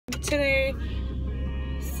today.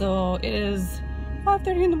 So it is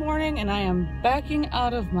 5:30 in the morning and I am backing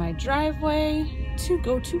out of my driveway to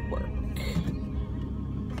go to work.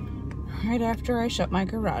 Right after I shut my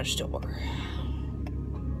garage door.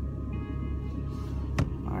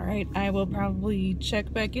 Alright, I will probably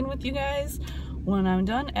check back in with you guys when I'm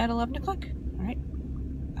done at 11 o'clock. Alright,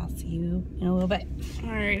 I'll see you in a little bit.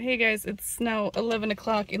 Alright, hey guys, it's now 11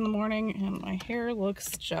 o'clock in the morning and my hair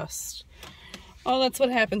looks just... Oh, that's what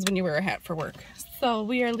happens when you wear a hat for work. So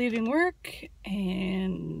we are leaving work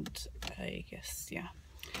and I guess, yeah.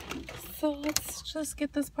 So let's just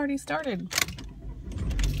get this party started.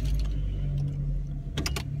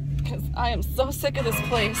 Because I am so sick of this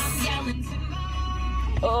place.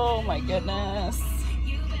 Oh my goodness.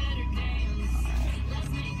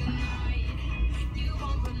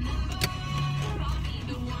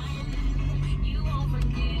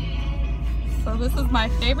 So this is my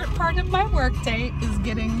favorite part of my work day, is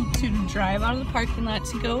getting to drive out of the parking lot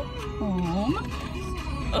to go home.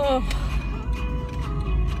 Oh.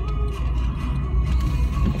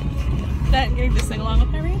 That and getting to sing along with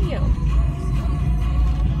my radio.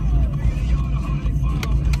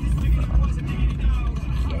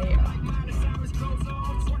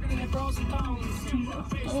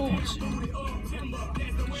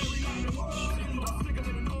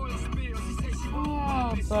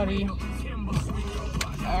 Oh, buddy.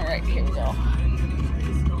 Alright, here we go.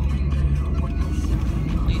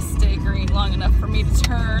 Please stay green long enough for me to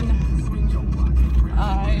turn.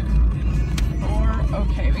 5, 4,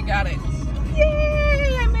 okay, we got it.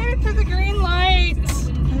 Yay! I made it through the green light!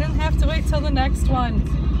 I didn't have to wait till the next one.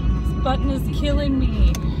 This button is killing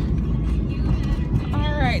me.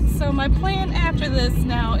 Alright, so my plan after this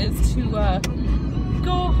now is to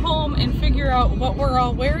go home and figure out what we're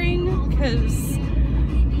all wearing, because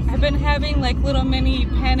I've been having like little mini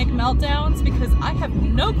panic meltdowns because I have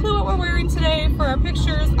no clue what we're wearing today for our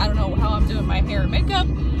pictures. I don't know how I'm doing my hair and makeup,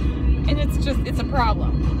 and it's a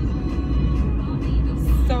problem.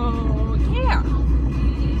 So yeah.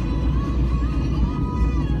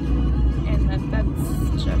 And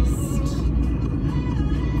that's just,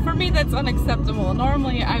 for me, that's unacceptable.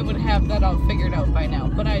 Normally I would have that all figured out by now,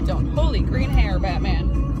 but I don't. Holy green hair,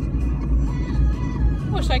 Batman.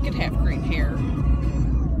 Wish I could have green hair.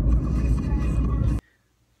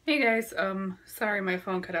 Hey guys, sorry my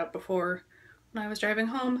phone cut out before when I was driving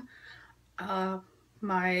home.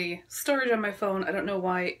 My storage on my phone, I don't know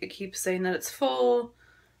why it keeps saying that it's full.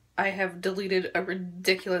 I have deleted a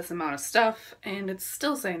ridiculous amount of stuff and it's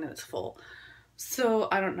still saying that it's full. So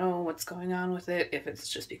I don't know what's going on with it, if it's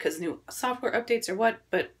just because new software updates or what,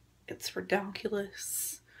 but it's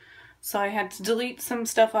ridiculous. So I had to delete some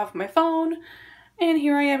stuff off my phone, and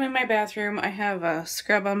here I am in my bathroom. I have a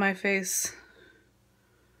scrub on my face,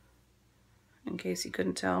 in case you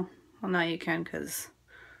couldn't tell. Well, now you can because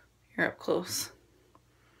you're up close.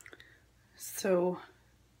 So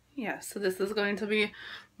yeah, so this is going to be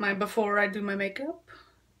my before I do my makeup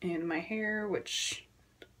and my hair, which...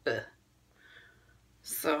 ugh.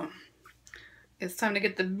 So, it's time to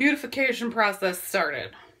get the beautification process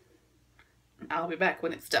started. I'll be back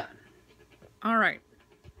when it's done. Alright,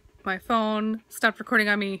 my phone stopped recording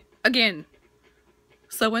on me again.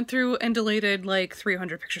 So I went through and deleted like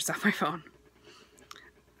 300 pictures off my phone.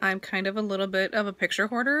 I'm kind of a little bit of a picture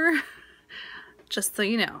hoarder, just so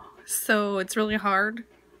you know. So it's really hard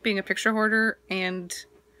being a picture hoarder and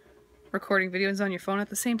recording videos on your phone at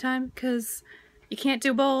the same time, because you can't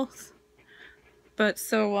do both. But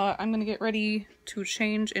so I'm gonna get ready to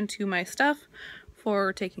change into my stuff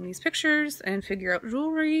for taking these pictures and figure out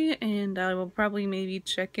jewelry, and I will probably maybe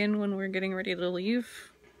check in when we're getting ready to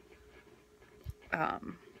leave.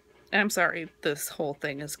 And I'm sorry, this whole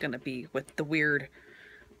thing is gonna be with the weird,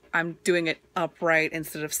 I'm doing it upright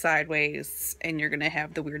instead of sideways, and you're gonna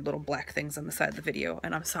have the weird little black things on the side of the video,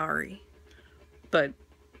 and I'm sorry. But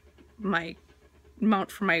my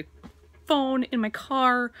mount for my phone in my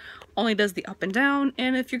car only does the up and down,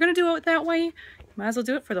 and if you're gonna do it that way, you might as well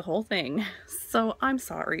do it for the whole thing. So I'm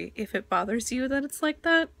sorry if it bothers you that it's like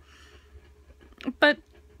that, but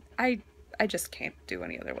I just can't do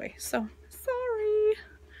any other way, so sorry.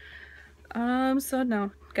 So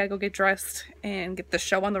no, gotta go get dressed and get the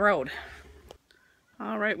show on the road.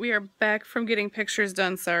 Alright, we are back from getting pictures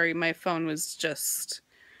done. Sorry, my phone was just,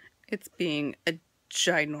 it's being a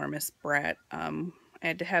ginormous brat. I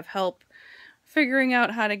had to have help figuring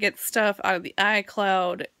out how to get stuff out of the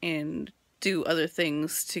iCloud and do other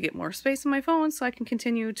things to get more space on my phone so I can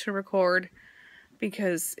continue to record,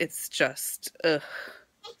 because it's just, ugh.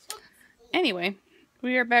 Anyway,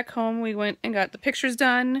 we are back home. We went and got the pictures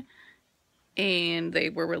done, and they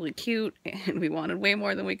were really cute, and we wanted way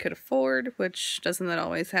more than we could afford, which doesn't that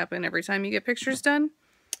always happen every time you get pictures done?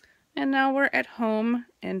 And now we're at home,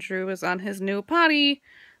 and Drew is on his new potty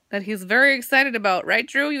that he's very excited about. Right,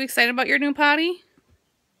 Drew? You excited about your new potty?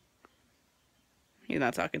 He's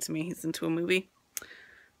not talking to me. He's into a movie.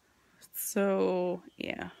 So,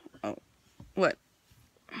 yeah. Oh, what?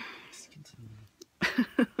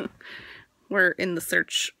 We're in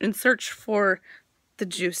search for the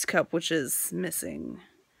juice cup, which is missing.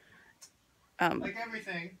 Like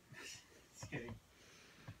everything. Just kidding.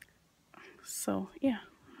 So yeah,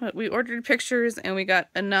 we ordered pictures and we got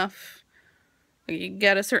enough. You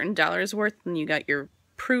get a certain dollar's worth, and you got your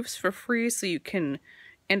proofs for free, so you can,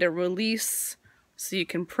 and a release, so you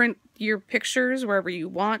can print your pictures wherever you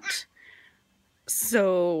want.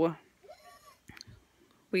 So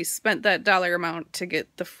we spent that dollar amount to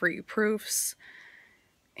get the free proofs,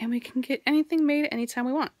 and we can get anything made anytime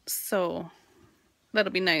we want. So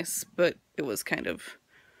that'll be nice, but it was kind of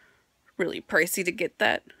really pricey to get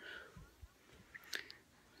that.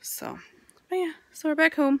 So, but yeah, so we're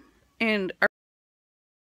back home, and our